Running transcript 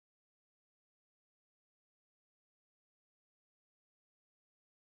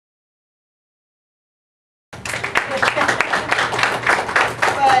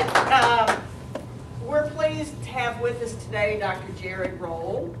with us today Dr.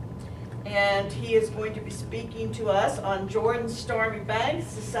 Jarod, and he is going to be speaking to us on Jordan's Stormy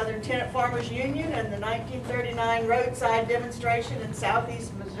Banks, the Southern Tenant Farmers Union, and the 1939 roadside demonstration in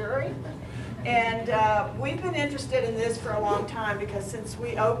southeast Missouri. And we've been interested in this for a long time because since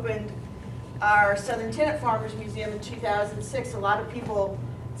we opened our Southern Tenant Farmers Museum in 2006, a lot of people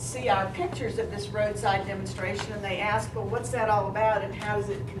see our pictures of this roadside demonstration and they ask, well, what's that all about and how does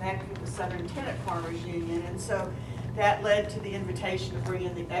it connect with the Southern Tenant Farmers Union? And so that led to the invitation to bring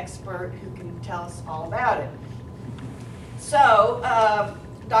in the expert who can tell us all about it. So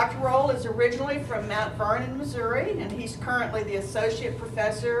Dr. Roll is originally from Mount Vernon, Missouri, and he's currently the Associate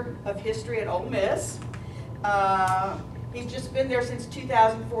Professor of History at Ole Miss. He's just been there since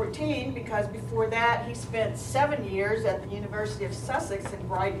 2014 because before that he spent 7 years at the University of Sussex in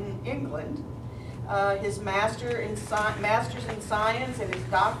Brighton, England. His master's in science and his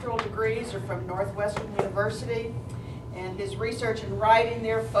doctoral degrees are from Northwestern University, and his research and writing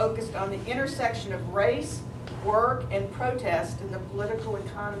there focused on the intersection of race, work, and protest in the political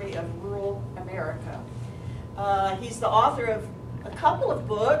economy of rural America. He's the author of a couple of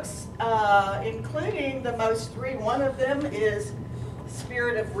books, including the most three. One of them is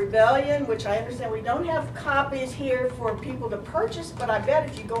Spirit of Rebellion, which I understand we don't have copies here for people to purchase, but I bet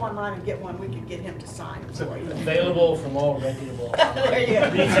if you go online and get one, we could get him to sign it for you. It's available from all reputable there you go.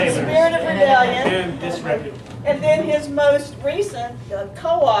 retailers. Spirit of Rebellion. And disreputable. And then his most recent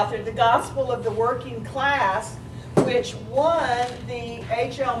co-author, The Gospel of the Working Class, which won the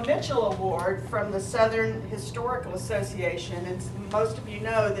H.L. Mitchell Award from the Southern Historical Association. And most of you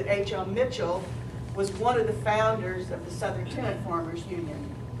know that H.L. Mitchell was one of the founders of the Southern Tenant Farmers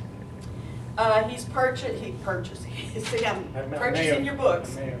Union. He's purchasing your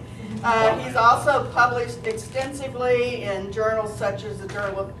books. He's also published extensively in journals such as the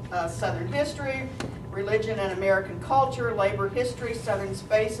Journal of Southern History, Religion and American Culture, Labor History, Southern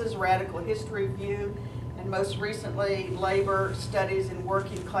Spaces, Radical History Review, and most recently, Labor Studies and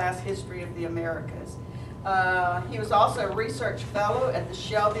Working Class History of the Americas. He was also a research fellow at the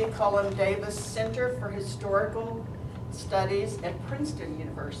Shelby Cullom Davis Center for Historical Studies at Princeton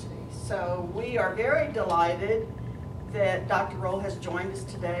University. So we are very delighted that Dr. Roll has joined us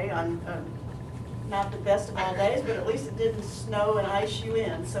today on not the best of all days, but at least it didn't snow and ice you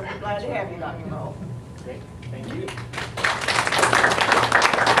in. So we're glad to have you, Dr. Roll. Great, thank you.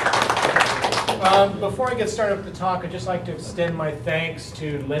 Before I get started with the talk, I'd just like to extend my thanks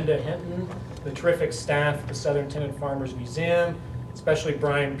to Linda Hinton, the terrific staff at the Southern Tenant Farmers Museum, especially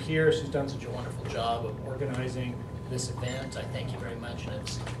Brian Pierce, who's done such a wonderful job of organizing this event. I thank you very much, and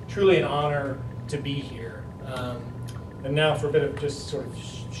it's truly an honor to be here. And now for a bit of just sort of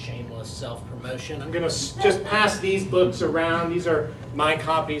shameless self-promotion, I'm going to just pass these books around. These are my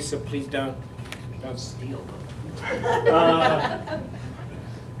copies, so please don't steal them.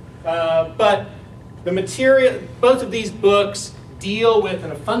 But the material, both of these books deal with,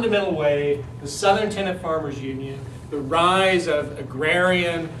 in a fundamental way, the Southern Tenant Farmers Union, the rise of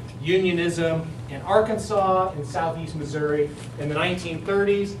agrarian unionism in Arkansas and southeast Missouri in the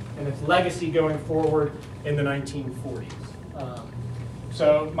 1930s, and its legacy going forward in the 1940s.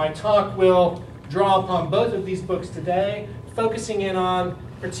 So my talk will draw upon both of these books today, focusing in on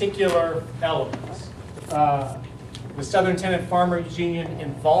particular elements. The Southern Tenant Farmers Union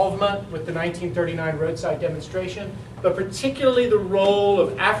involvement with the 1939 roadside demonstration, but particularly the role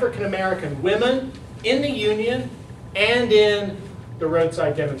of African American women in the union and in the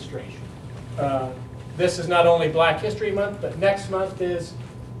roadside demonstration. This is not only Black History Month, but next month is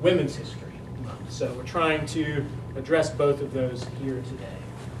Women's History Month. So we're trying to address both of those here today.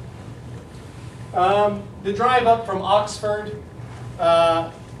 The drive up from Oxford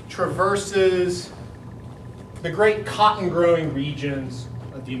traverses the great cotton-growing regions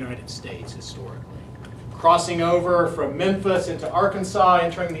of the United States historically. Crossing over from Memphis into Arkansas,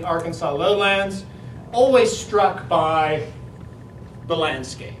 entering the Arkansas lowlands, always struck by the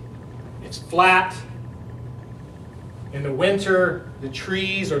landscape. It's flat. In the winter, the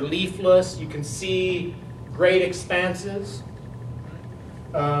trees are leafless. You can see great expanses.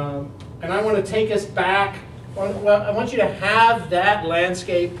 And I want to take us back. Well, I want you to have that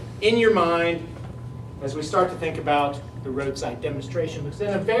landscape in your mind as we start to think about the roadside demonstration. It's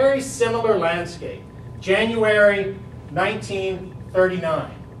in a very similar landscape. January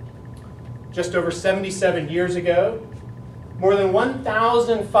 1939, just over 77 years ago, more than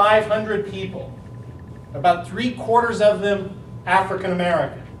 1,500 people, about 3/4 of them African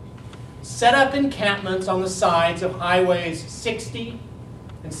American, set up encampments on the sides of highways 60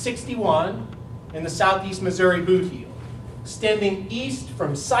 and 61 in the southeast Missouri Bootheel, extending east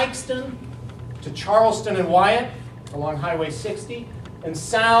from Sykeston to Charleston and Wyatt, along Highway 60, and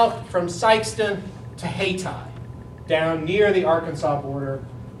south from Sykeston to Hayti, down near the Arkansas border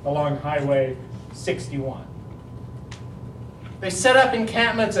along Highway 61. They set up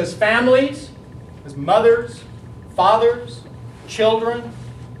encampments as families, as mothers, fathers, children,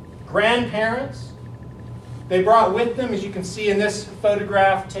 grandparents. They brought with them, as you can see in this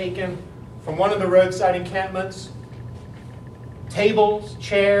photograph taken from one of the roadside encampments, tables,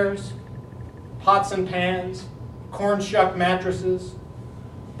 chairs, pots and pans, corn shuck mattresses,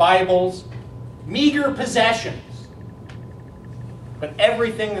 Bibles, meager possessions, but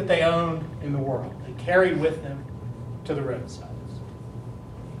everything that they owned in the world, they carried with them to the roadsides.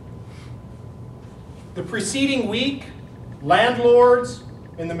 The preceding week, landlords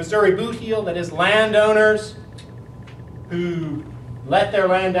in the Missouri Bootheel, that is landowners who let their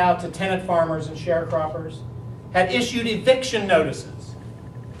land out to tenant farmers and sharecroppers, had issued eviction notices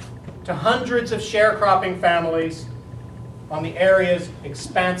to hundreds of sharecropping families on the area's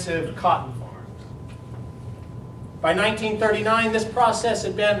expansive cotton farms. By 1939, this process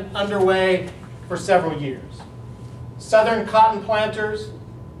had been underway for several years. Southern cotton planters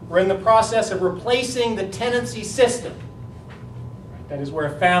were in the process of replacing the tenancy system. That is where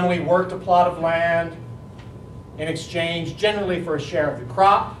a family worked a plot of land in exchange generally for a share of the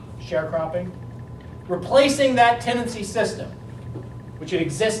crop, sharecropping, replacing that tenancy system, which had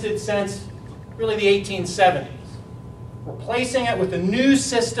existed since really the 1870s, replacing it with a new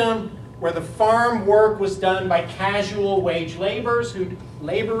system where the farm work was done by casual wage laborers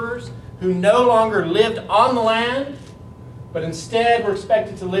who no longer lived on the land, but instead were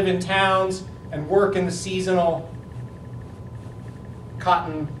expected to live in towns and work in the seasonal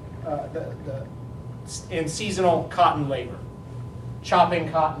cotton, in seasonal cotton labor, chopping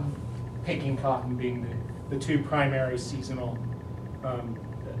cotton, picking cotton being the two primary seasonal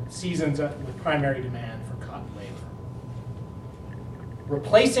seasons with primary demand for cotton labor.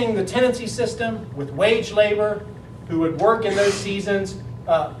 Replacing the tenancy system with wage labor who would work in those seasons,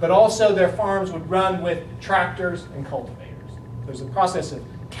 but also their farms would run with tractors and cultivators. There's a process of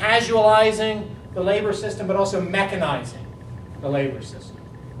casualizing the labor system, but also mechanizing the labor system.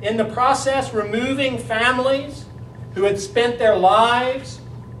 In the process, removing families who had spent their lives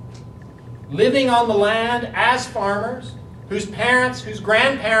living on the land as farmers, whose parents, whose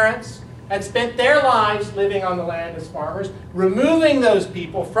grandparents had spent their lives living on the land as farmers, removing those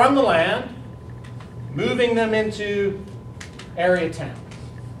people from the land, moving them into area towns.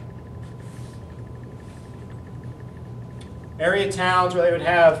 Area towns where they would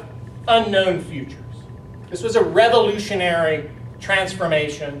have unknown futures. This was a revolutionary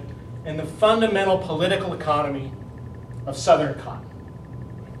transformation in the fundamental political economy of Southern cotton.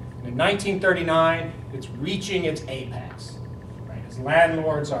 And in 1939, it's reaching its apex, right, as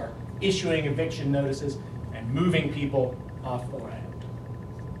landlords are issuing eviction notices and moving people off the land.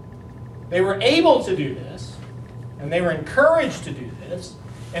 They were able to do this, and they were encouraged to do this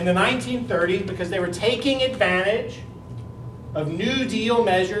in the 1930s because they were taking advantage of New Deal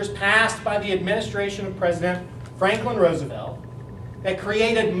measures passed by the administration of President Franklin Roosevelt that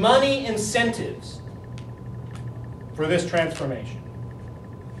created money incentives for this transformation.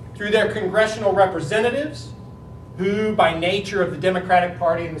 Through their congressional representatives, who by nature of the Democratic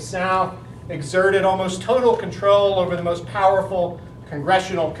Party in the South exerted almost total control over the most powerful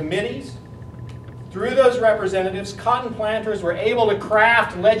congressional committees, through those representatives, cotton planters were able to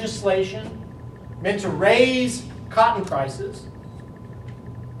craft legislation meant to raise cotton prices,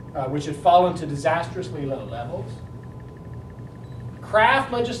 which had fallen to disastrously low levels,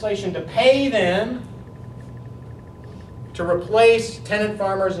 craft legislation to pay them to replace tenant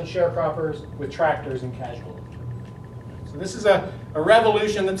farmers and sharecroppers with tractors and casual labor. So this is a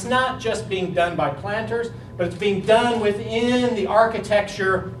revolution that's not just being done by planters, but it's being done within the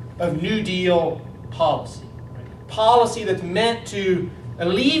architecture of New Deal policy. Right? Policy that's meant to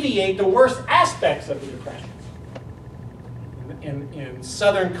alleviate the worst aspects of the Depression. In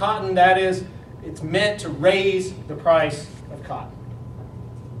Southern cotton, that is, it's meant to raise the price of cotton.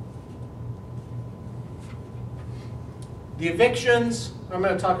 The evictions, I'm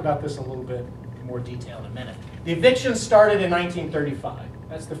going to talk about this a little bit in more detail in a minute. The evictions started in 1935.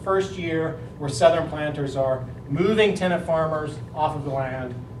 That's the first year where Southern planters are moving tenant farmers off of the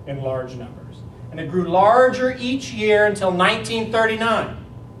land in large numbers. And it grew larger each year until 1939,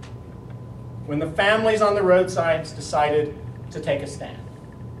 when the families on the roadsides decided to take a stand.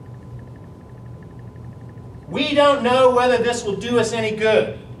 We don't know whether this will do us any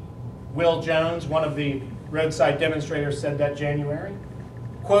good, Will Jones, one of the roadside demonstrators, said that January.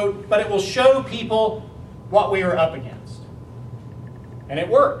 Quote, but it will show people what we are up against. And it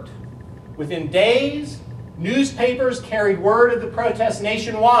worked. Within days, Newspapers carried word of the protest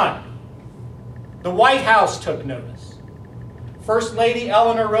nationwide. The White House took notice. First Lady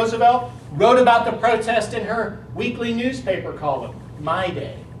Eleanor Roosevelt wrote about the protest in her weekly newspaper column, My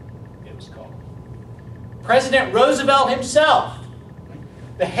Day, it was called. President Roosevelt himself,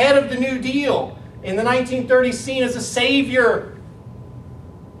 the head of the New Deal, in the 1930s seen as a savior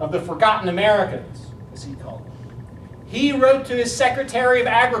of the forgotten Americans, as he called them. He wrote to his Secretary of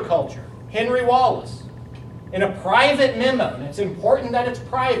Agriculture, Henry Wallace, in a private memo, and it's important that it's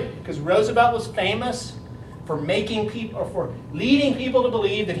private because Roosevelt was famous for making people, or for leading people to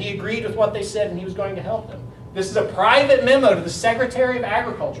believe that he agreed with what they said and he was going to help them. This is a private memo to the Secretary of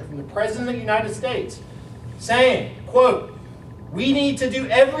Agriculture from the President of the United States saying, quote, "We need to do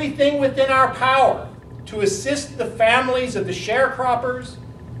everything within our power to assist the families of the sharecroppers,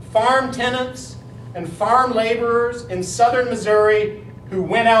 farm tenants, and farm laborers in southern Missouri who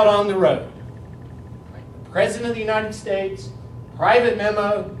went out on the road." The President of the United States, private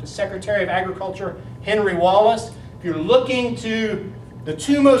memo to Secretary of Agriculture Henry Wallace. If you're looking to the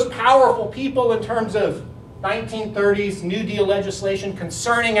two most powerful people in terms of 1930s New Deal legislation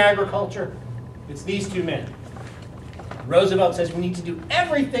concerning agriculture, it's these two men. Roosevelt says we need to do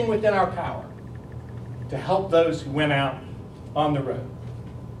everything within our power to help those who went out on the road.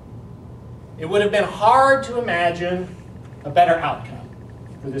 It would have been hard to imagine a better outcome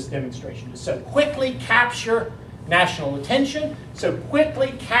for this demonstration, to so quickly capture national attention, so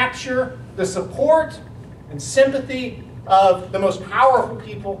quickly capture the support and sympathy of the most powerful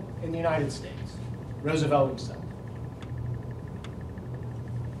people in the United States, Roosevelt himself.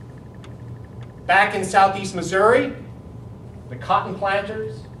 Back in southeast Missouri, the cotton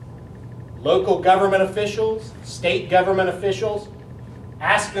planters, local government officials, state government officials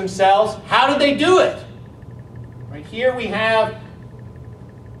asked themselves, how did they do it? Right here we have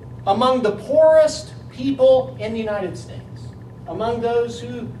among the poorest people in the United States, among those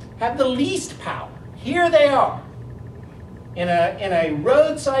who have the least power. Here they are in a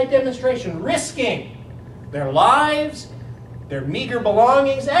roadside demonstration, risking their lives, their meager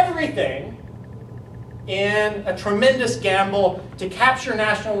belongings, everything, in a tremendous gamble to capture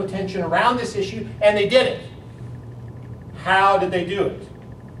national attention around this issue, and they did it. How did they do it?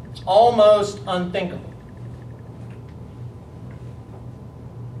 It's almost unthinkable.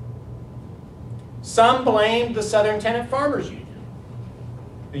 Some blamed the Southern Tenant Farmers Union,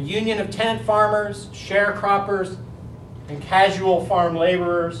 the union of tenant farmers, sharecroppers, and casual farm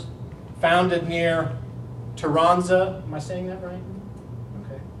laborers founded near Tyronza. Am I saying that right?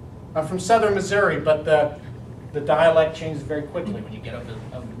 Okay. I'm from southern Missouri, but the dialect changes very quickly when you get over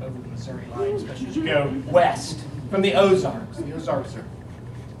the Missouri line, especially as you go west from the Ozarks. The Ozarks are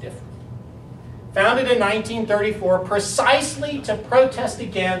different. Founded in 1934 precisely to protest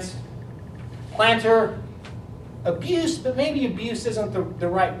against planter abuse, but maybe abuse isn't the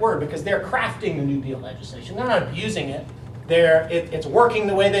right word because they're crafting the New Deal legislation. They're not abusing it. It's working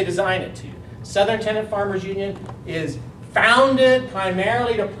the way they design it to. Southern Tenant Farmers Union is founded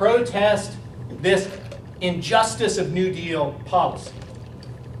primarily to protest this injustice of New Deal policy.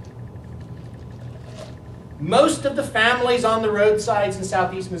 Most of the families on the roadsides in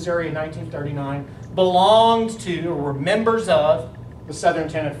southeast Missouri in 1939 belonged to or were members of the Southern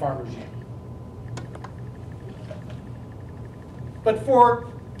Tenant Farmers Union. But for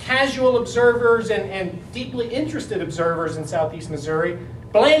casual observers and deeply interested observers in southeast Missouri,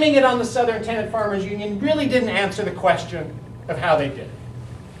 blaming it on the Southern Tenant Farmers Union really didn't answer the question of how they did it.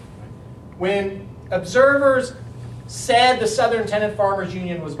 When observers said the Southern Tenant Farmers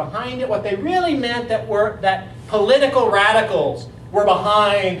Union was behind it, what they really meant that political radicals were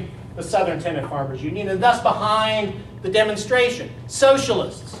behind the Southern Tenant Farmers Union and thus behind the demonstration.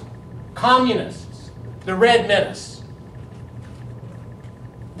 Socialists, communists, the Red Menace.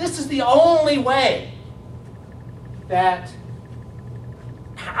 This is the only way that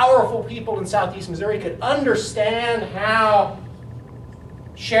powerful people in southeast Missouri could understand how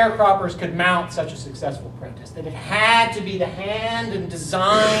sharecroppers could mount such a successful protest. That it had to be the hand and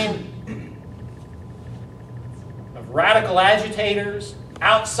design of radical agitators,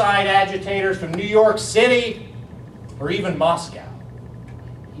 outside agitators from New York City, or even Moscow.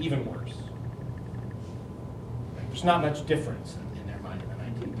 Even worse. There's not much difference in their mind in the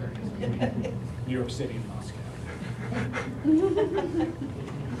 1930s between New York City and Moscow.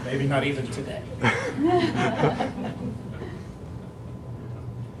 Maybe not even today.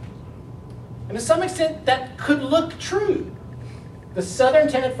 And to some extent, that could look true. The Southern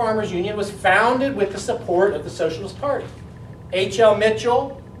Tenant Farmers Union was founded with the support of the Socialist Party. H.L.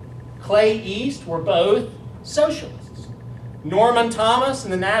 Mitchell, Clay East were both socialists. Norman Thomas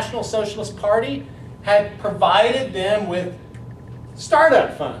and the National Socialist Party had provided them with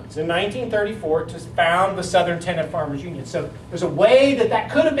startup funds in 1934 to found the Southern Tenant Farmers Union. So there's a way that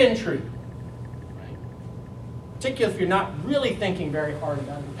that could have been true, right? Particularly if you're not really thinking very hard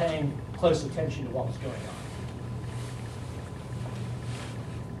about it and paying close attention to what was going on.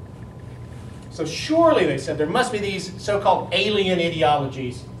 So surely, they said, there must be these so-called alien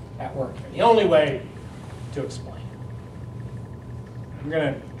ideologies at work here. The only way to explain it. I'm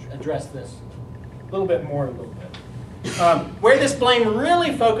going to address this a little bit more in a little bit. Where this blame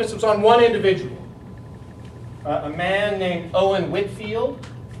really focused was on one individual, a man named Owen Whitfield,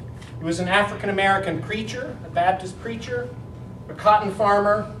 who was an African-American preacher, a Baptist preacher, a cotton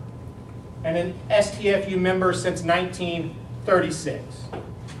farmer, and an STFU member since 1936.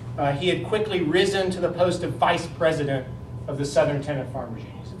 He had quickly risen to the post of vice president of the Southern Tenant Farmers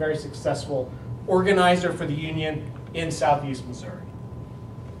Union. He's a very successful organizer for the union in southeast Missouri.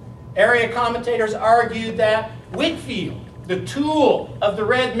 Area commentators argued that Whitfield, the tool of the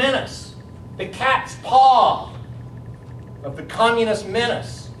Red Menace, the cat's paw of the communist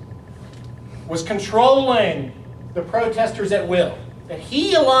menace, was controlling the protesters at will, that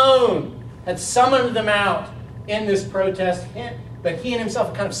he alone had summoned them out in this protest, that he and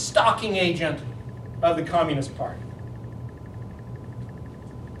himself a kind of stalking agent of the Communist Party.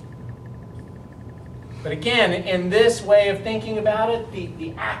 But again, in this way of thinking about it,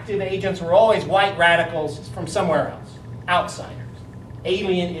 the active agents were always white radicals from somewhere else, outsiders,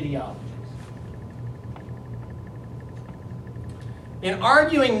 alien ideologies. In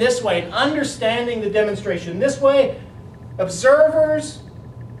arguing this way, and understanding the demonstration this way, observers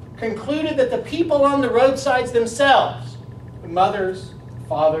concluded that the people on the roadsides themselves, the mothers,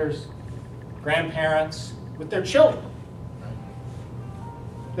 fathers, grandparents, with their children,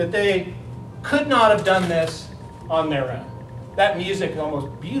 that they could not have done this on their own. That music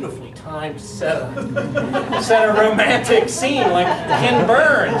almost beautifully timed set a romantic scene like Ken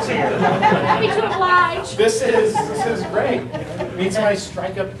Burns here. Happy to oblige. This is great. It means I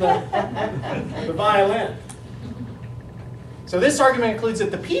strike up the violin. So this argument includes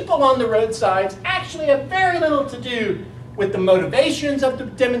that the people on the roadsides actually have very little to do with the motivations of the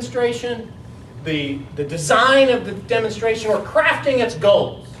demonstration, the design of the demonstration, or crafting its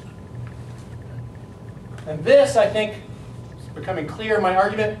goals. And this, I think, is becoming clear in my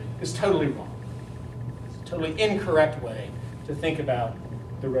argument, is totally wrong. It's a totally incorrect way to think about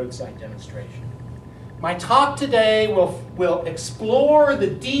the roadside demonstration. My talk today will explore the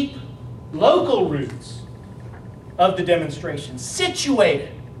deep local roots of the demonstration,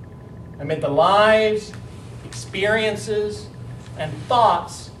 situated amid the lives, experiences, and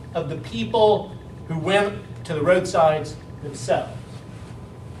thoughts of the people who went to the roadsides themselves.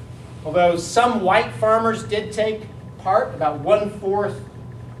 Although some white farmers did take part, about 1/4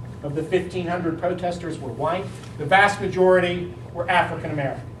 of the 1,500 protesters were white, the vast majority were African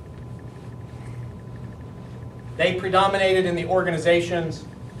American. They predominated in the organizations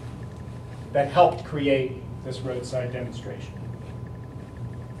that helped create this roadside demonstration,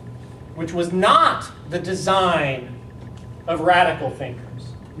 which was not the design of radical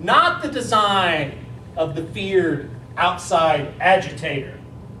thinkers, not the design of the feared outside agitator,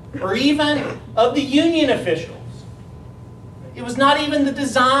 or even of the union officials. It was not even the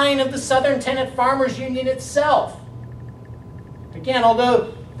design of the Southern Tenant Farmers Union itself. Again,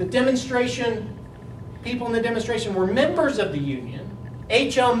 although the demonstration, people in the demonstration were members of the union,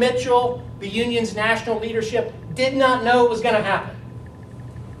 H.L. Mitchell, the union's national leadership, did not know it was going to happen.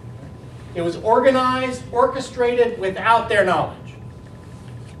 It was organized, orchestrated without their knowledge.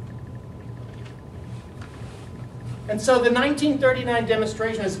 And so the 1939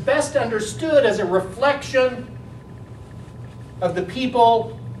 demonstration is best understood as a reflection of the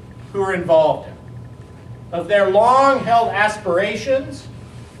people who were involved in it, of their long-held aspirations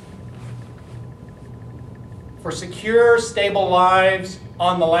for secure, stable lives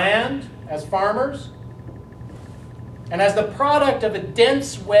on the land as farmers, and as the product of a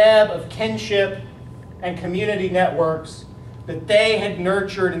dense web of kinship and community networks that they had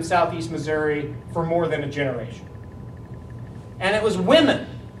nurtured in southeast Missouri for more than a generation. And it was women,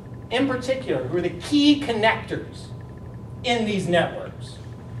 in particular, who were the key connectors in these networks,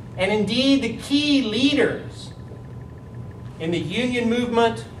 and indeed the key leaders in the union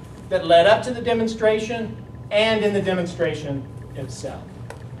movement that led up to the demonstration and in the demonstration itself.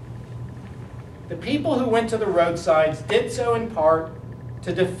 The people who went to the roadsides did so in part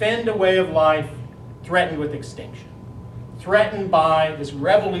to defend a way of life threatened with extinction, threatened by this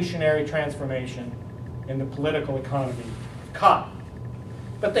revolutionary transformation in the political economy of cotton.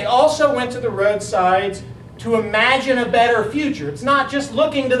 But they also went to the roadsides to imagine a better future. It's not just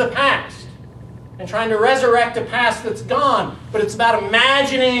looking to the past and trying to resurrect a past that's gone, but it's about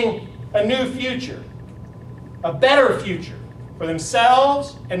imagining a new future, a better future for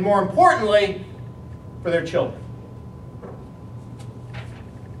themselves, and more importantly, for their children.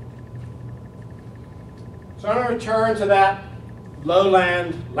 So I'm going to return to that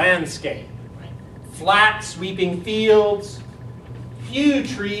lowland landscape. Flat, sweeping fields, few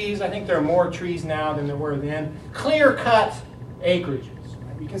trees. I think there are more trees now than there were then. Clear-cut acreages.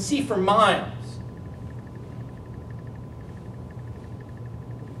 You can see for miles.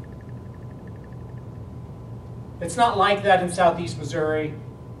 It's not like that in southeast Missouri.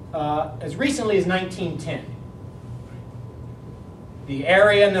 As recently as 1910. The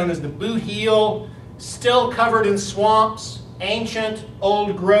area known as the Bootheel, still covered in swamps, ancient,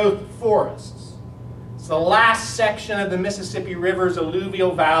 old-growth forests. It's the last section of the Mississippi River's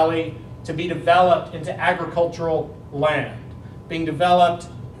alluvial valley to be developed into agricultural land, being developed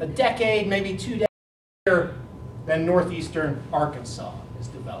a decade, maybe 2 decades later than northeastern Arkansas is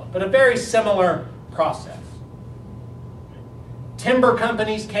developed, but a very similar process. Timber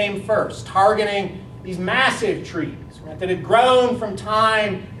companies came first, targeting these massive trees, right, that had grown from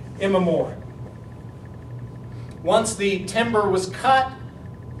time immemorial. Once the timber was cut,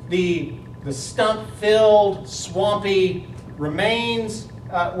 the stump-filled, swampy remains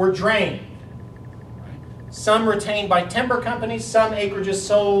were drained. Some retained by timber companies, some acreages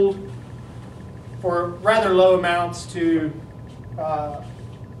sold for rather low amounts to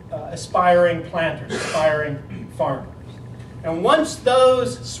aspiring planters, aspiring farmers. And once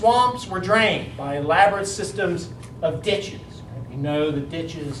those swamps were drained by elaborate systems of ditches, right? We know the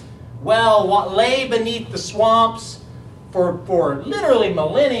ditches well, what lay beneath the swamps for literally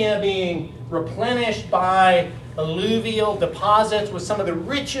millennia, being replenished by alluvial deposits with some of the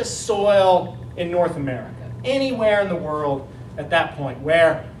richest soil in North America. Anywhere in the world at that point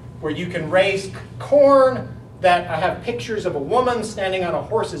where you can raise corn, that I have pictures of a woman standing on a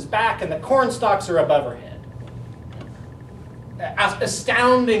horse's back and the corn stalks are above her head.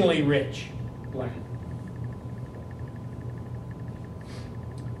 Astoundingly rich land.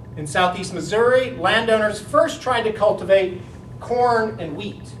 In southeast Missouri, landowners first tried to cultivate corn and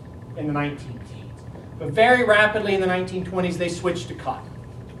wheat in the 19 teens. But very rapidly in the 1920s, they switched to cotton,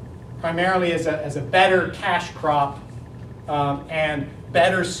 primarily as a better cash crop and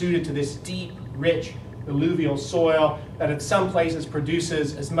better suited to this deep, rich, alluvial soil that in some places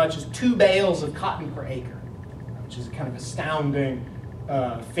produces as much as 2 bales of cotton per acre, which is a kind of astounding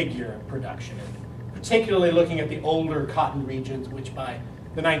figure of production, and particularly looking at the older cotton regions, which by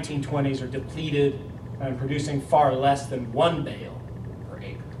the 1920s are depleted and producing far less than 1 bale per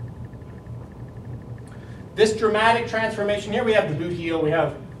acre. This dramatic transformation, here we have the Bootheel, we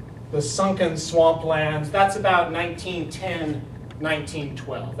have the sunken swamplands. That's about 1910,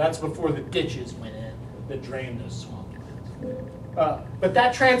 1912. That's before the ditches went in that drained those swamplands. But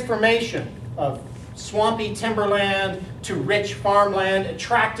that transformation of swampy timberland to rich farmland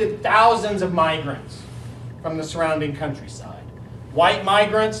attracted thousands of migrants from the surrounding countryside. White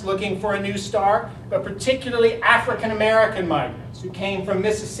migrants looking for a new start, but particularly African American migrants who came from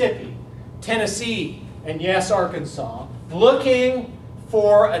Mississippi, Tennessee, and yes, Arkansas, looking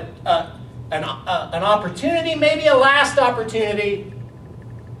for an opportunity, maybe a last opportunity,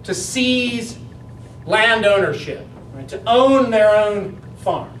 to seize land ownership, right, to own their own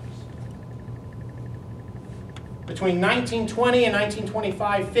farms. Between 1920 and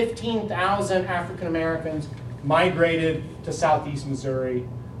 1925, 15,000 African Americans migrated to southeast Missouri,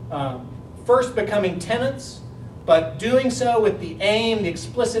 first becoming tenants, but doing so with the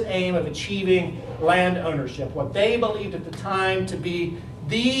explicit aim of achieving land ownership, what they believed at the time to be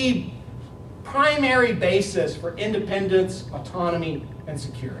the primary basis for independence, autonomy, and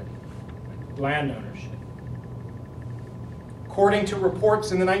security, land ownership. According to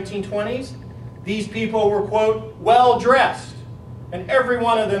reports in the 1920s, these people were, quote, well-dressed, and every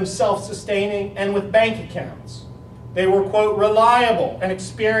one of them self-sustaining and with bank accounts. They were, quote, reliable and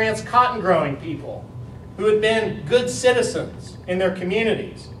experienced cotton-growing people who had been good citizens in their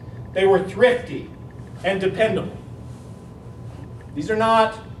communities. They were thrifty and dependable. These are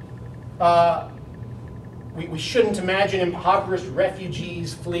not, we shouldn't imagine impoverished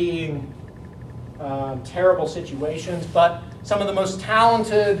refugees fleeing terrible situations, but some of the most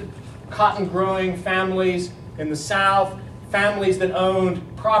talented cotton-growing families in the South, families that owned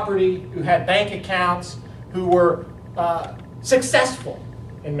property, who had bank accounts, who were successful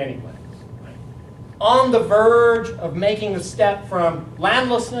in many ways. Right? On the verge of making the step from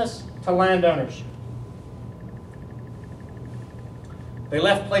landlessness to land ownership. They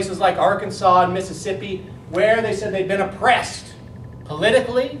left places like Arkansas and Mississippi, where they said they'd been oppressed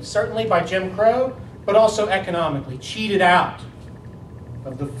Politically, certainly by Jim Crow, but also economically, cheated out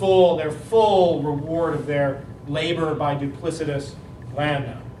of their full reward of their labor by duplicitous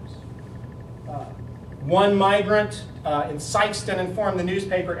landowners. One migrant in Sikeston informed the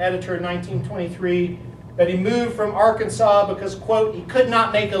newspaper editor in 1923 that he moved from Arkansas because, quote, he could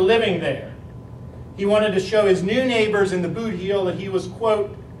not make a living there. He wanted to show his new neighbors in the Bootheel that he was,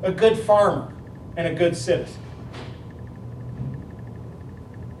 quote, a good farmer and a good citizen.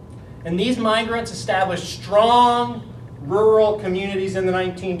 And these migrants established strong rural communities in the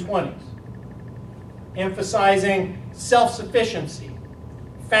 1920s, emphasizing self-sufficiency,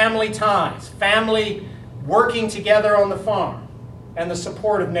 family ties, family working together on the farm, and the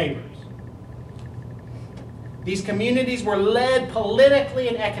support of neighbors. These communities were led politically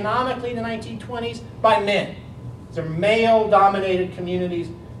and economically in the 1920s by men. These are male-dominated communities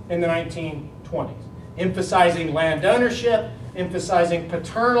in the 1920s, emphasizing land ownership, emphasizing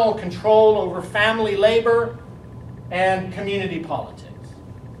paternal control over family labor, and community politics.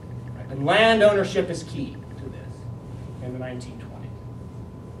 And land ownership is key to this in the 1920s.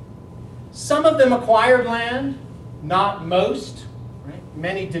 Some of them acquired land, not most. Right?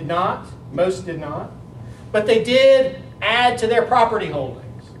 Many did not, most did not. But they did add to their property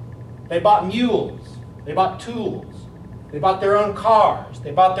holdings. They bought mules, they bought tools, they bought their own cars,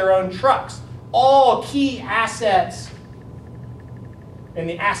 they bought their own trucks, all key assets in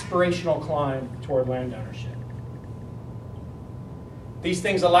the aspirational climb toward land ownership. These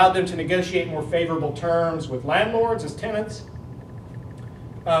things allowed them to negotiate more favorable terms with landlords as tenants,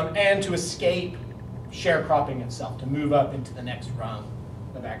 and to escape sharecropping itself, to move up into the next rung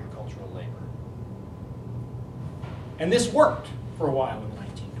of agricultural labor. And this worked for a while in the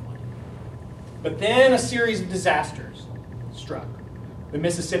 1920s. But then a series of disasters struck. The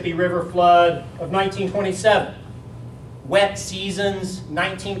Mississippi River flood of 1927, wet seasons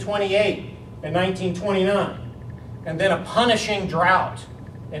 1928 and 1929, and then a punishing drought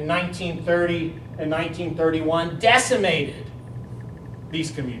in 1930 and 1931 decimated these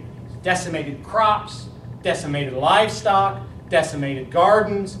communities, decimated crops, decimated livestock, decimated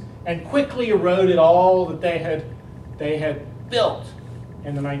gardens, and quickly eroded all that they had built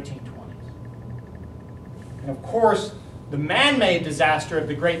in the 1920s. And of course, the man-made disaster of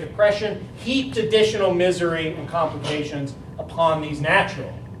the Great Depression heaped additional misery and complications upon these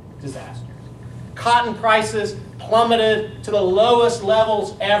natural disasters. Cotton prices plummeted to the lowest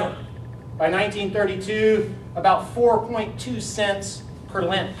levels ever. By 1932, about 4.2 cents per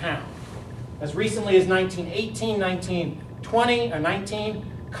Lent pound. As recently as 1918, 1920, or 19,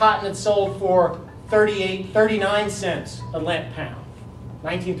 cotton had sold for 39 cents a Lent pound.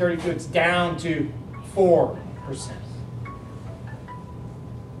 1932, it's down to 4%.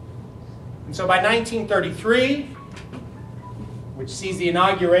 And so by 1933, which sees the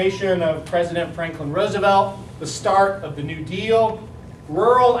inauguration of President Franklin Roosevelt, the start of the New Deal,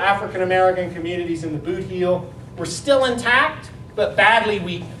 rural African American communities in the Bootheel were still intact, but badly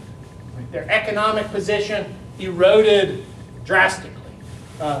weakened. Their economic position eroded drastically.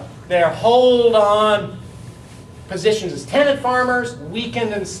 Their hold on positions as tenant farmers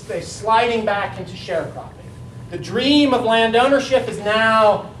weakened and sliding back into sharecropping. The dream of land ownership is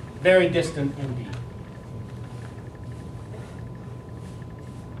now very distant indeed.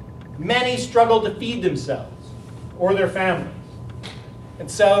 Many struggled to feed themselves or their families. And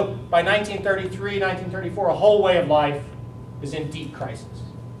so by 1933, 1934, a whole way of life is in deep crisis.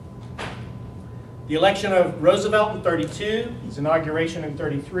 The election of Roosevelt in 32, his inauguration in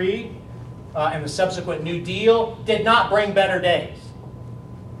 33, and the subsequent New Deal did not bring better days.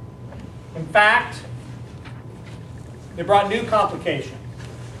 In fact, they brought new complications.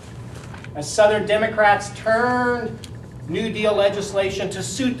 As Southern Democrats turned New Deal legislation to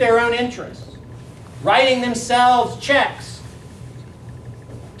suit their own interests, writing themselves checks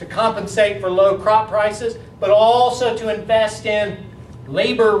to compensate for low crop prices, but also to invest in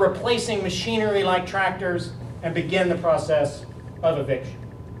labor replacing machinery like tractors and begin the process of eviction.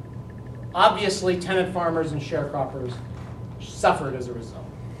 Obviously, tenant farmers and sharecroppers suffered as a result.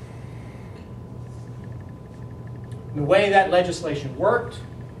 The way that legislation worked,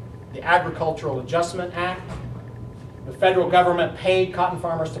 the Agricultural Adjustment Act, the federal government paid cotton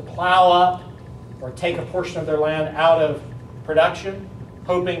farmers to plow up or take a portion of their land out of production,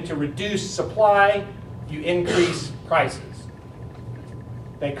 hoping to reduce supply, you increase prices.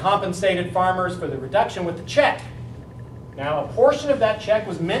 They compensated farmers for the reduction with a check. Now, a portion of that check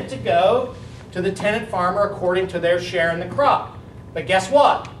was meant to go to the tenant farmer according to their share in the crop. But guess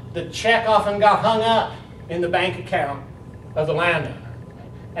what? The check often got hung up in the bank account of the landowner.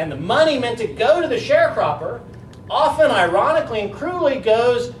 And the money meant to go to the sharecropper often, ironically and cruelly,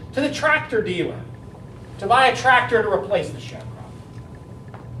 goes to the tractor dealer to buy a tractor to replace the sharecropper.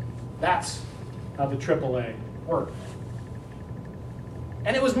 That's how the AAA worked.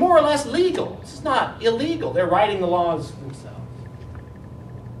 And it was more or less legal. It's not illegal. They're writing the laws themselves.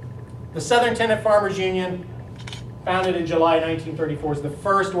 The Southern Tenant Farmers Union, founded in July 1934, is the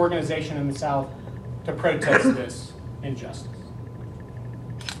first organization in the South to protest this injustice.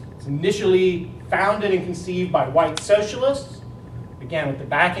 It's initially founded and conceived by white socialists, again with the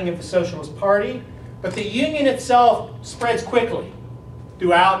backing of the Socialist Party, but the union itself spreads quickly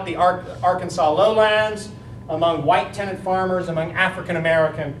throughout the Arkansas lowlands, among white tenant farmers, among African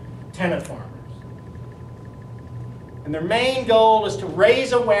American tenant farmers. And their main goal is to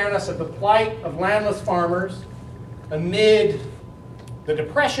raise awareness of the plight of landless farmers amid the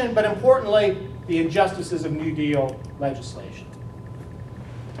Depression, but importantly, the injustices of New Deal legislation.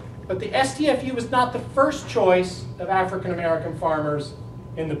 But the STFU was not the first choice of African American farmers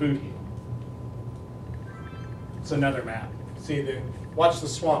in the Bootheel. It's another map. See, watch the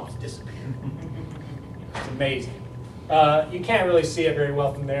swamps disappear. It's amazing. You can't really see it very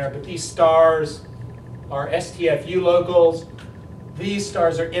well from there, but these stars are STFU locals. These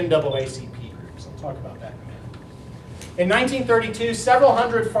stars are NAACP groups. I'll talk about that in a minute. In 1932, several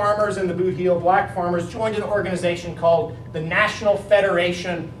hundred farmers in the Bootheel, black farmers, joined an organization called the National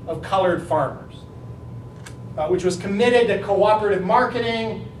Federation of Colored Farmers, which was committed to cooperative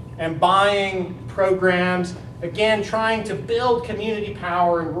marketing and buying programs, again, trying to build community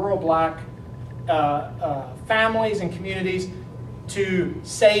power in rural black families and communities to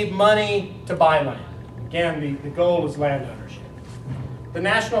save money to buy land. Again, the goal is land ownership. The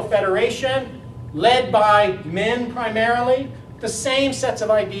National Federation, led by men primarily, the same sets of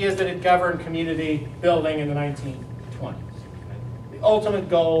ideas that had governed community building in the 1920s. The ultimate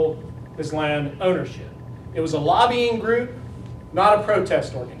goal is land ownership. It was a lobbying group, not a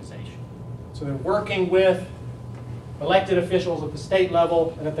protest organization. So they're working with elected officials at the state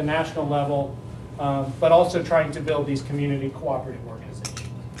level and at the national level, but also trying to build these community cooperative organizations.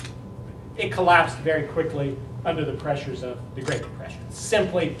 It collapsed very quickly under the pressures of the Great Depression. It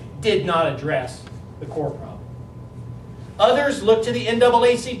simply did not address the core problem. Others looked to the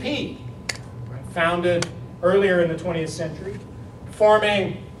NAACP, founded earlier in the 20th century,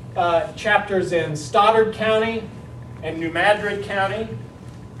 forming chapters in Stoddard County and New Madrid County.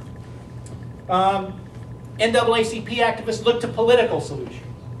 NAACP activists looked to political solutions,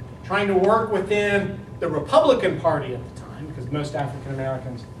 trying to work within the Republican Party at the time, because most African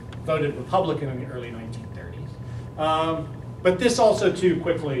Americans voted Republican in the early 1930s. But this also too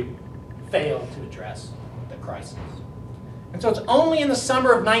quickly failed to address the crisis. And so it's only in the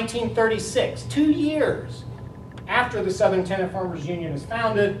summer of 1936, 2 years after the Southern Tenant Farmers Union is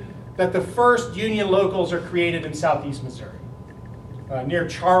founded, that the first union locals are created in southeast Missouri, near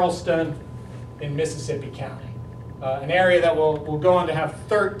Charleston in Mississippi County, an area that will go on to have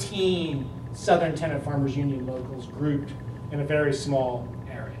 13 Southern Tenant Farmers Union locals grouped in a very small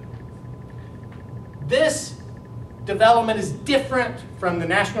area. This development is different from the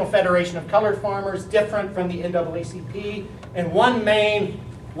National Federation of Colored Farmers, different from the NAACP in one main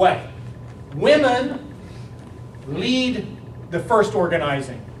way. Women lead the first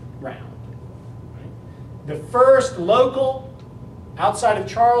organizing round. The first local outside of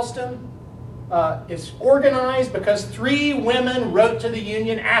Charleston is organized because 3 women wrote to the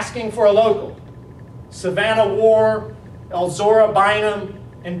union asking for a local. Savannah War, Elzora Bynum,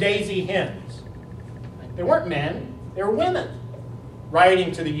 and Daisy Hens. They weren't men, they were women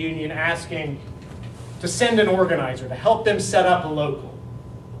writing to the union asking to send an organizer to help them set up a local.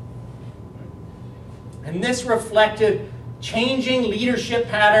 And this reflected changing leadership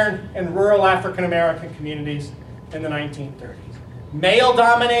pattern in rural African American communities in the 1930s.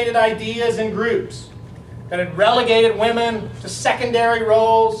 Male-dominated ideas and groups that had relegated women to secondary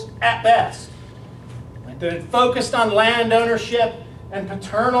roles at best, that had focused on land ownership and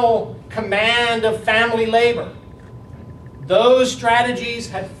paternal command of family labor. Those strategies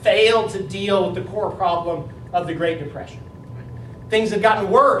had failed to deal with the core problem of the Great Depression. Things had gotten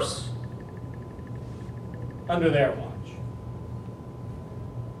worse under their watch.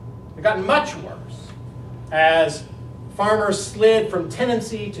 They'd gotten much worse as farmers slid from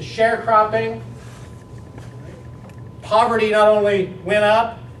tenancy to sharecropping. Poverty not only went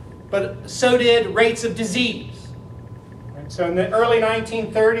up, but so did rates of disease. So in the early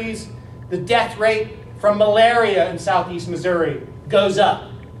 1930s, the death rate from malaria in southeast Missouri goes up.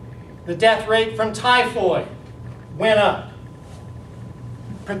 The death rate from typhoid went up.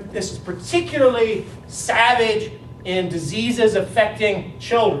 This is particularly savage in diseases affecting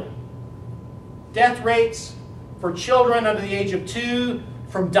children. Death rates for children under the age of 2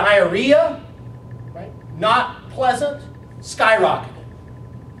 from diarrhea, right, not pleasant, skyrocketed.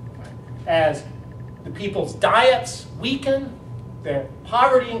 Right? As the people's diets weaken, their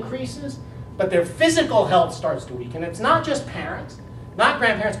poverty increases, but their physical health starts to weaken. It's not just parents, not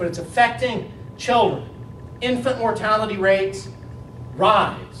grandparents, but it's affecting children. Infant mortality rates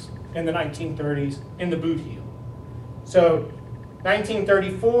rise in the 1930s in the Bootheel. So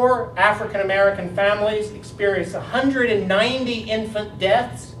 1934, African American families experienced 190 infant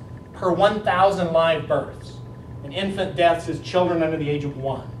deaths per 1,000 live births. And infant deaths is children under the age of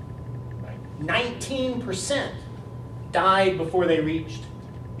 1. Right? 19% died before they reached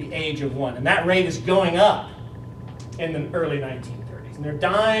the age of 1. And that rate is going up in the early 1930s. And they're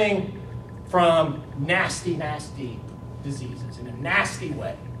dying from nasty, nasty diseases in a nasty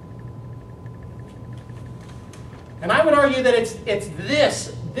way. And I would argue that it's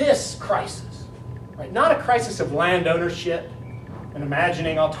this crisis, right? Not a crisis of land ownership and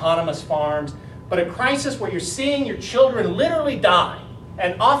imagining autonomous farms, but a crisis where you're seeing your children literally die,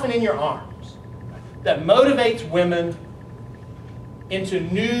 and often in your arms, right? That motivates women into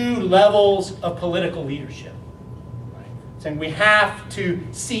new levels of political leadership. Right? Saying we have to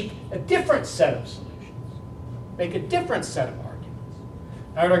seek a different set of solutions, make a different set of arguments.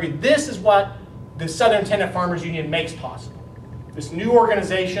 I would argue this is what the Southern Tenant Farmers Union makes possible. This new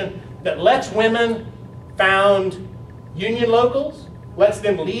organization that lets women found union locals, lets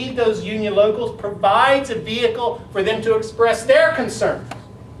them lead those union locals, provides a vehicle for them to express their concerns,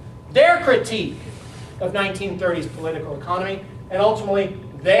 their critique of 1930s political economy, and ultimately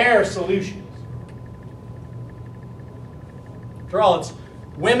their solutions. After all, it's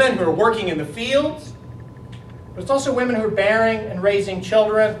women who are working in the fields, but it's also women who are bearing and raising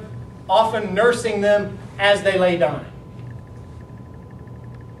children, often nursing them as they lay dying.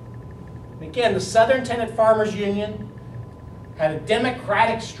 And again, the Southern Tenant Farmers Union had a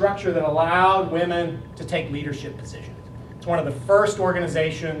democratic structure that allowed women to take leadership positions. It's one of the first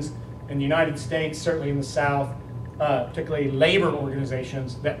organizations in the United States, certainly in the South, particularly labor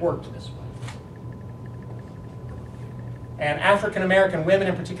organizations, that worked this way. And African American women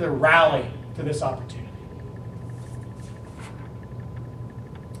in particular rallied to this opportunity.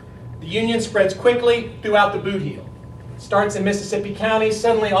 The union spreads quickly throughout the Bootheel. It starts in Mississippi County,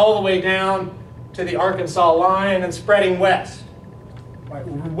 suddenly all the way down to the Arkansas line and spreading west. Right?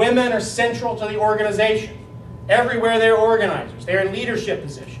 Women are central to the organization. Everywhere they're organizers. They're in leadership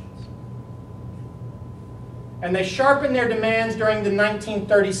positions. And they sharpen their demands during the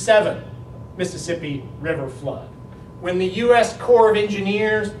 1937 Mississippi River flood, when the U.S. Corps of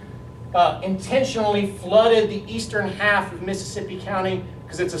Engineers intentionally flooded the eastern half of Mississippi County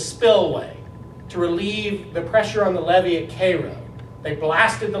because it's a spillway to relieve the pressure on the levee at Cairo. They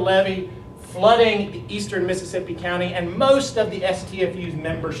blasted the levee, flooding the eastern Mississippi County, and most of the STFU's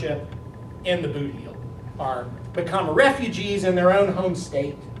membership in the Bootheel become refugees in their own home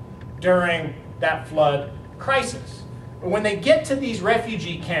state during that flood crisis. But when they get to these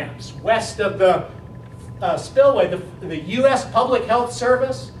refugee camps west of the spillway, the U.S. Public Health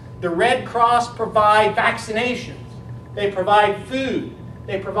Service, the Red Cross provide vaccinations. They provide food.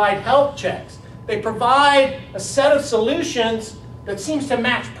 They provide health checks. They provide a set of solutions that seems to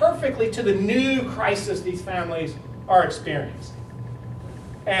match perfectly to the new crisis these families are experiencing.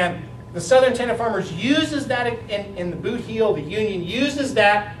 And the Southern Tenant Farmers uses that in the Bootheel. The union uses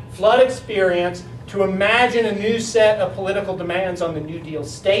that flood experience to imagine a new set of political demands on the New Deal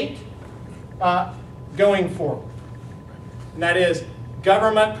state going forward. And that is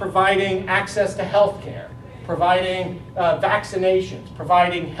government providing access to health care, providing vaccinations,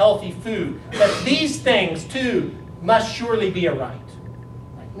 providing healthy food. That these things, too, must surely be a right.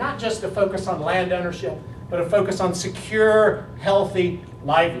 Not just a focus on land ownership, but a focus on secure, healthy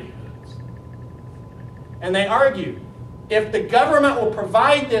livelihoods. And they argue, if the government will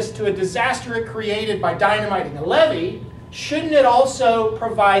provide this to a disaster it created by dynamiting a levee, shouldn't it also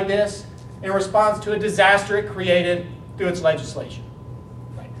provide this in response to a disaster it created through its legislation?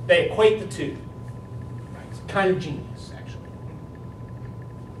 Right. They equate the two. Right. It's kind of genius, actually.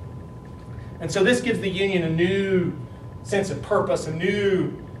 And so this gives the union a new sense of purpose, a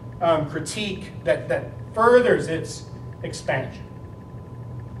new critique that furthers its expansion.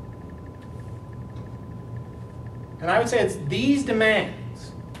 And I would say it's these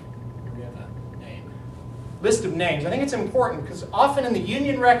demands. We have a name. List of names. I think it's important because often in the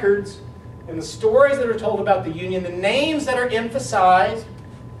union records, in the stories that are told about the union, the names that are emphasized,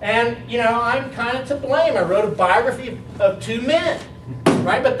 and I'm kind of to blame. I wrote a biography of two men,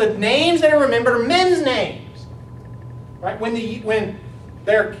 right? But the names that are remembered are men's names, right? When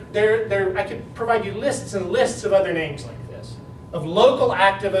I could provide you lists and lists of other names like this, of local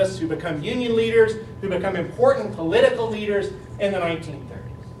activists who become union leaders, who become important political leaders in the 1930s.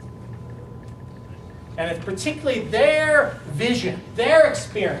 And it's particularly their vision, their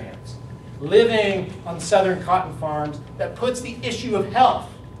experience, living on southern cotton farms that puts the issue of health,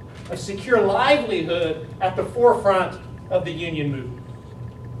 of secure livelihood at the forefront of the union movement.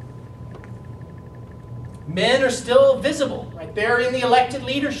 Men are still visible, right? They're in the elected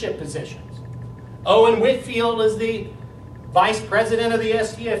leadership positions. Owen Whitfield is the vice president of the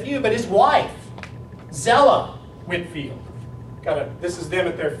STFU, but his wife, Zella Whitfield, this is them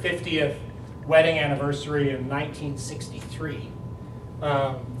at their 50th wedding anniversary in 1963.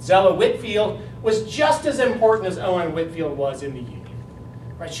 Zella Whitfield was just as important as Owen Whitfield was in the union.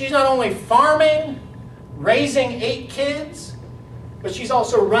 Right? She's not only farming, raising 8 kids, but she's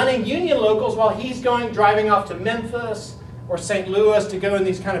also running union locals while he's driving off to Memphis or St. Louis to go in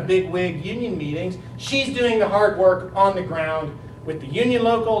these kind of big wig union meetings. She's doing the hard work on the ground with the union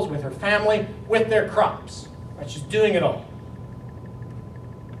locals, with her family, with their crops. Right? She's doing it all.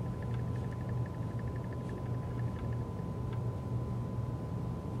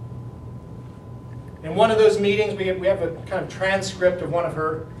 In one of those meetings, we have a kind of transcript of one of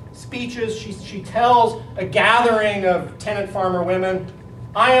her speeches. She tells a gathering of tenant farmer women,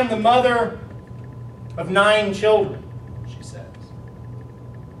 "I am the mother of 9 children," she says.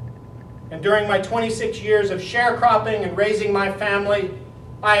 "And during my 26 years of sharecropping and raising my family,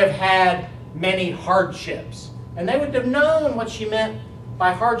 I have had many hardships." And they would have known what she meant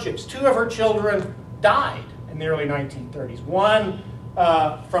by hardships. 2 of her children died in the early 1930s. One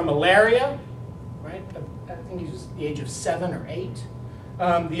from malaria, right? I think he was the age of 7 or 8.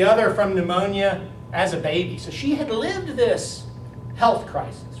 The other from pneumonia as a baby. So she had lived this health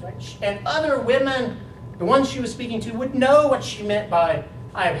crisis, right? And other women, the ones she was speaking to, would know what she meant by,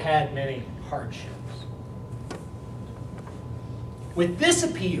 "I have had many hardships." With this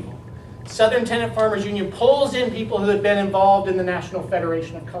appeal, Southern Tenant Farmers Union pulls in people who had been involved in the National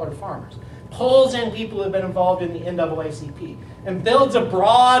Federation of Colored Farmers, pulls in people who have been involved in the NAACP, and builds a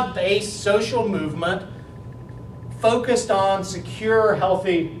broad-based social movement focused on secure,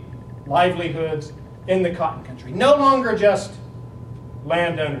 healthy livelihoods in the cotton country. No longer just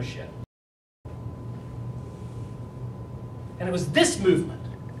land ownership. And it was this movement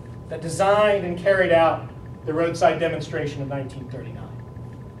that designed and carried out the roadside demonstration of 1939.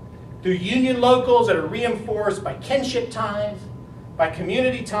 Through union locals that are reinforced by kinship ties, by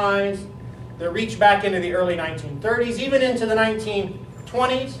community ties, that reach back into the early 1930s, even into the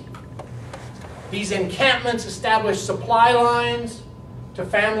 1920s. These encampments established supply lines to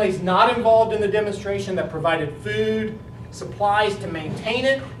families not involved in the demonstration that provided food, supplies to maintain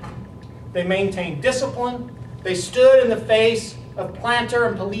it. They maintained discipline. They stood in the face of planter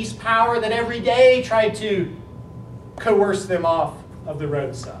and police power that every day tried to coerce them off of the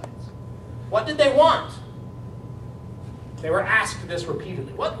roadsides. What did they want? They were asked this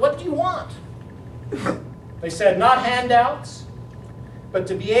repeatedly. What do you want? They said, not handouts, but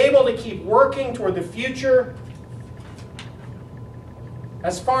to be able to keep working toward the future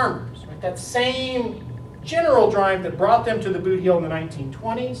as farmers. Right? That same general drive that brought them to the Bootheel in the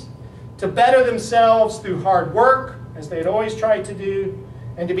 1920s, to better themselves through hard work, as they had always tried to do,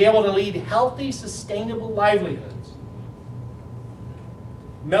 and to be able to lead healthy, sustainable livelihoods.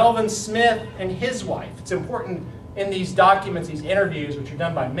 Melvin Smith and his wife, it's important in these documents, these interviews, which are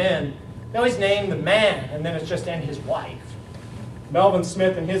done by men, they always name the man, and then it's just and his wife. Melvin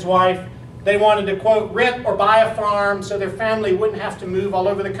Smith and his wife, they wanted to, quote, rent or buy a farm so their family wouldn't have to move all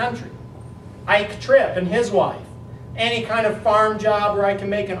over the country. Ike Tripp and his wife, any kind of farm job where I can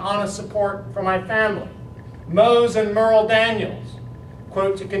make an honest support for my family. Mose and Merle Daniels,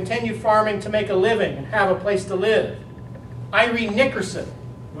 quote, to continue farming to make a living and have a place to live. Irene Nickerson,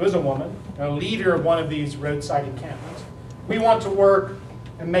 who is a woman, a leader of one of these roadside encampments. We want to work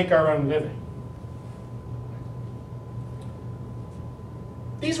and make our own living.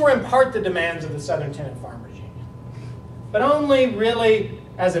 These were in part the demands of the Southern Tenant Farmers Union, but only really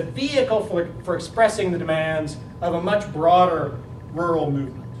as a vehicle for expressing the demands of a much broader rural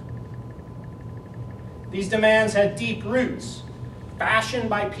movement. These demands had deep roots, fashioned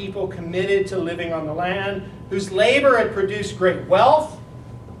by people committed to living on the land, whose labor had produced great wealth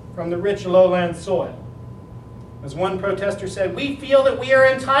from the rich lowland soil. As one protester said, we feel that we are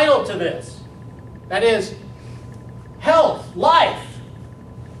entitled to this. That is, health, life.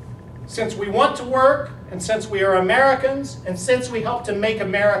 Since we want to work, and since we are Americans, and since we help to make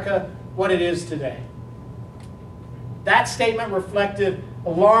America what it is today. That statement reflected a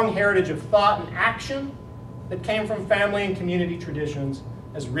long heritage of thought and action that came from family and community traditions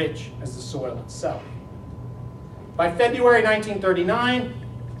as rich as the soil itself. By February 1939,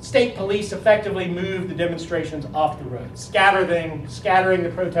 state police effectively moved the demonstrations off the road, scattering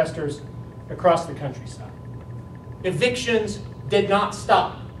the protesters across the countryside. Evictions did not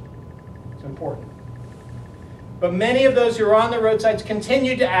stop. It's important. But many of those who were on the roadsides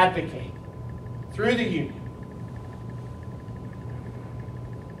continued to advocate through the union.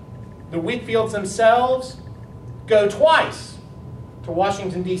 The Whitfields themselves go twice to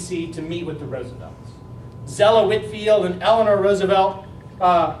Washington, D.C. to meet with the Roosevelts. Zella Whitfield and Eleanor Roosevelt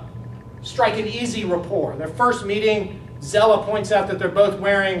strike an easy rapport. Their first meeting, Zella points out that they're both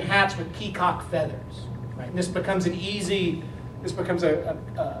wearing hats with peacock feathers. Right? And this becomes a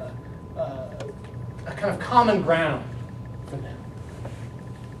kind of common ground for them.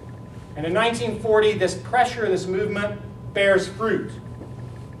 And in 1940, this pressure, this movement bears fruit.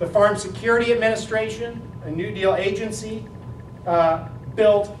 The Farm Security Administration, a New Deal agency,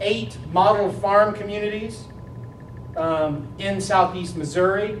 built 8 model farm communities in southeast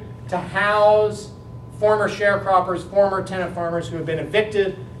Missouri to house former sharecroppers, former tenant farmers who have been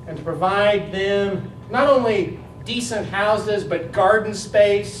evicted, and to provide them not only decent houses, but garden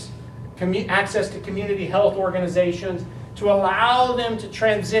space, access to community health organizations, to allow them to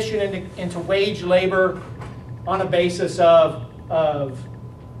transition into wage labor on a basis of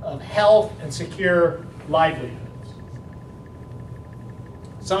health and secure livelihoods.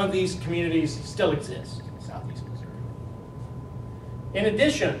 Some of these communities still exist in southeast Missouri. In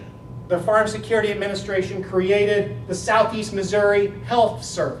addition, the Farm Security Administration created the Southeast Missouri Health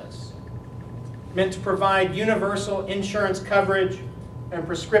Service, meant to provide universal insurance coverage and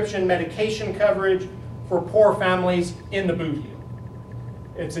prescription medication coverage for poor families in the Bootheel.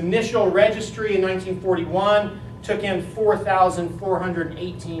 Its initial registry in 1941 took in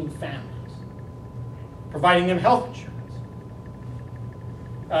 4,418 families, providing them health insurance.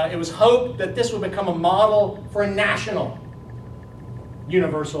 It was hoped that this would become a model for a national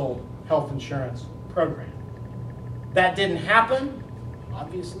universal health insurance program. That didn't happen,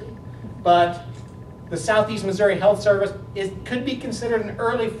 obviously, but the Southeast Missouri Health Service could be considered an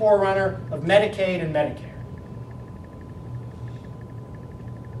early forerunner of Medicaid and Medicare.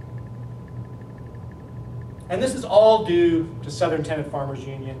 And this is all due to Southern Tenant Farmers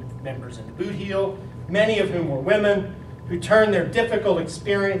Union members in the Bootheel, many of whom were women, who turned their difficult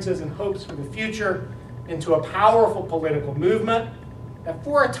experiences and hopes for the future into a powerful political movement that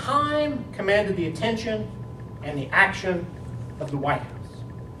for a time commanded the attention and the action of the White House.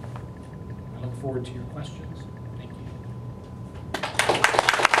 I look forward to your questions.